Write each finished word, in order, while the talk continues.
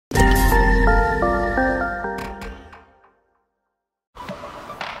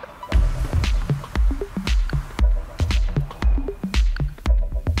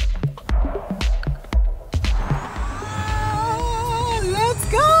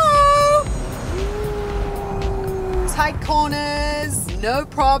tight corners, no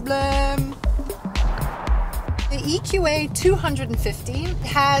problem. The EQA 250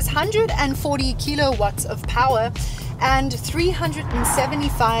 has 140 kilowatts of power and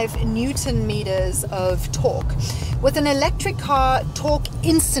 375 Newton meters of torque. With an electric car, torque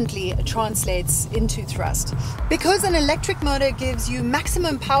instantly translates into thrust. Because an electric motor gives you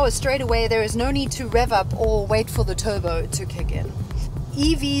maximum power straight away, there is no need to rev up or wait for the turbo to kick in.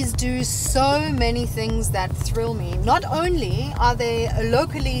 EVs do so many things that thrill me. Not only are they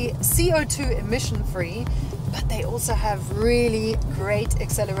locally CO2 emission free, but they also have really great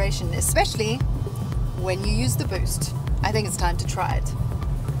acceleration, especially when you use the boost. I think it's time to try it.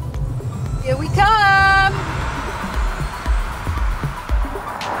 Here we come!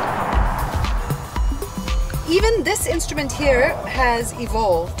 Even this instrument here has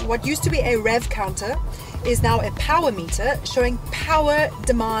evolved. What used to be a rev counter is now a power meter showing power,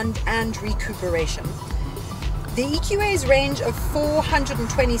 demand and recuperation. The EQA's range of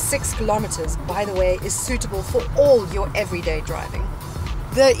 426 kilometers, by the way, is suitable for all your everyday driving.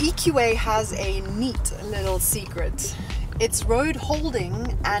 The EQA has a neat little secret. Its road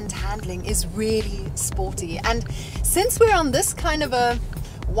holding and handling is really sporty. And since we're on this kind of a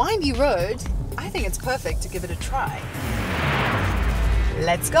windy road, I think it's perfect to give it a try.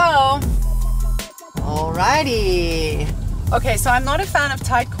 Let's go! Alrighty. Okay, so I'm not a fan of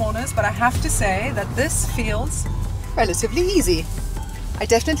tight corners, but I have to say that this feels relatively easy. I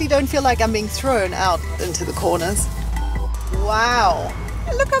definitely don't feel like I'm being thrown out into the corners. Wow!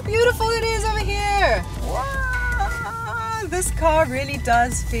 Look how beautiful it is over here! Wow! This car really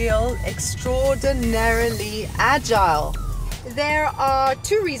does feel extraordinarily agile. There are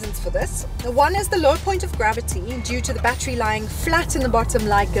two reasons for this. One is the low point of gravity due to the battery lying flat in the bottom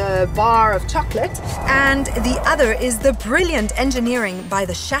like a bar of chocolate, and the other is the brilliant engineering by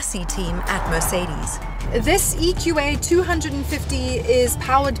the chassis team at Mercedes. This EQA 250 is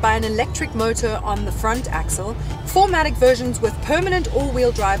powered by an electric motor on the front axle. 4MATIC versions with permanent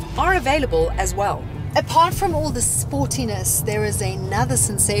all-wheel drive are available as well. Apart from all the sportiness, there is another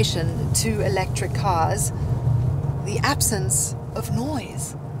sensation to electric cars: the absence of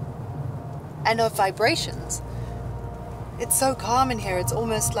noise and of vibrations. It's so calm in here, it's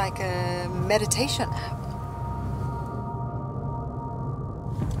almost like a meditation app.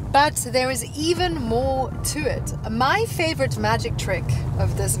 But there is even more to it. My favorite magic trick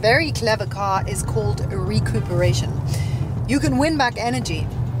of this very clever car is called recuperation. You can win back energy.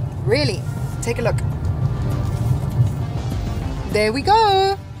 Really, take a look. There we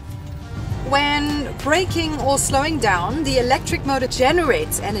go. When braking or slowing down, the electric motor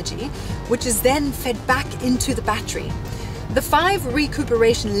generates energy, which is then fed back into the battery. The 5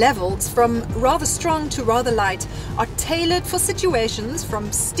 recuperation levels, from rather strong to rather light, are tailored for situations from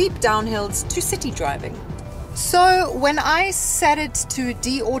steep downhills to city driving. So when I set it to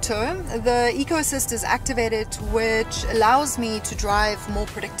D-Auto, the EcoAssist is activated, which allows me to drive more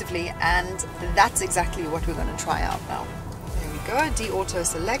predictably, and that's exactly what we're going to try out now. There we go, D-Auto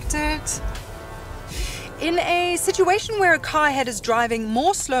selected. In a situation where a car ahead is driving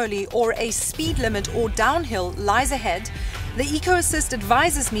more slowly or a speed limit or downhill lies ahead, the EcoAssist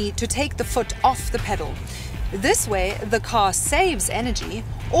advises me to take the foot off the pedal. This way the car saves energy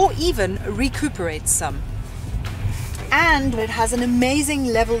or even recuperates some. And it has an amazing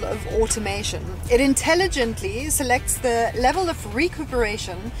level of automation. It intelligently selects the level of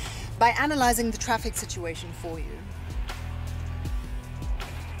recuperation by analyzing the traffic situation for you.